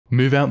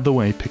Move out the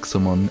way,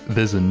 Pixelmon,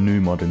 there's a new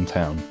mod in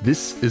town.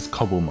 This is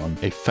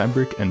Cobblemon, a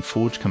Fabric and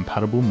Forge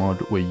compatible mod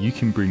where you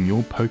can bring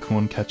your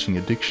Pokemon catching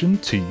addiction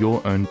to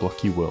your own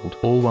blocky world,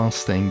 all while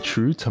staying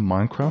true to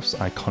Minecraft's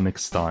iconic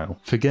style.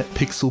 Forget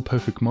pixel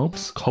perfect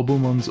mobs,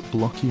 Cobblemon's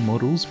blocky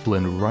models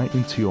blend right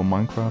into your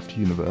Minecraft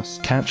universe.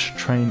 Catch,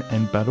 train,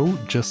 and battle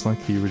just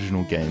like the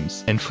original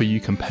games. And for you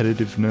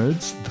competitive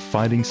nerds, the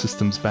fighting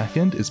system's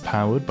backend is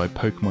powered by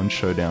Pokemon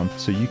Showdown,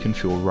 so you can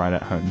feel right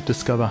at home.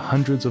 Discover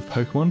hundreds of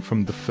Pokemon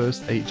from the first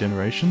 8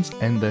 generations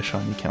and their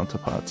shiny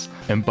counterparts.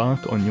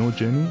 Embark on your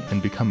journey and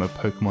become a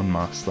Pokemon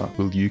master.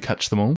 Will you catch them all?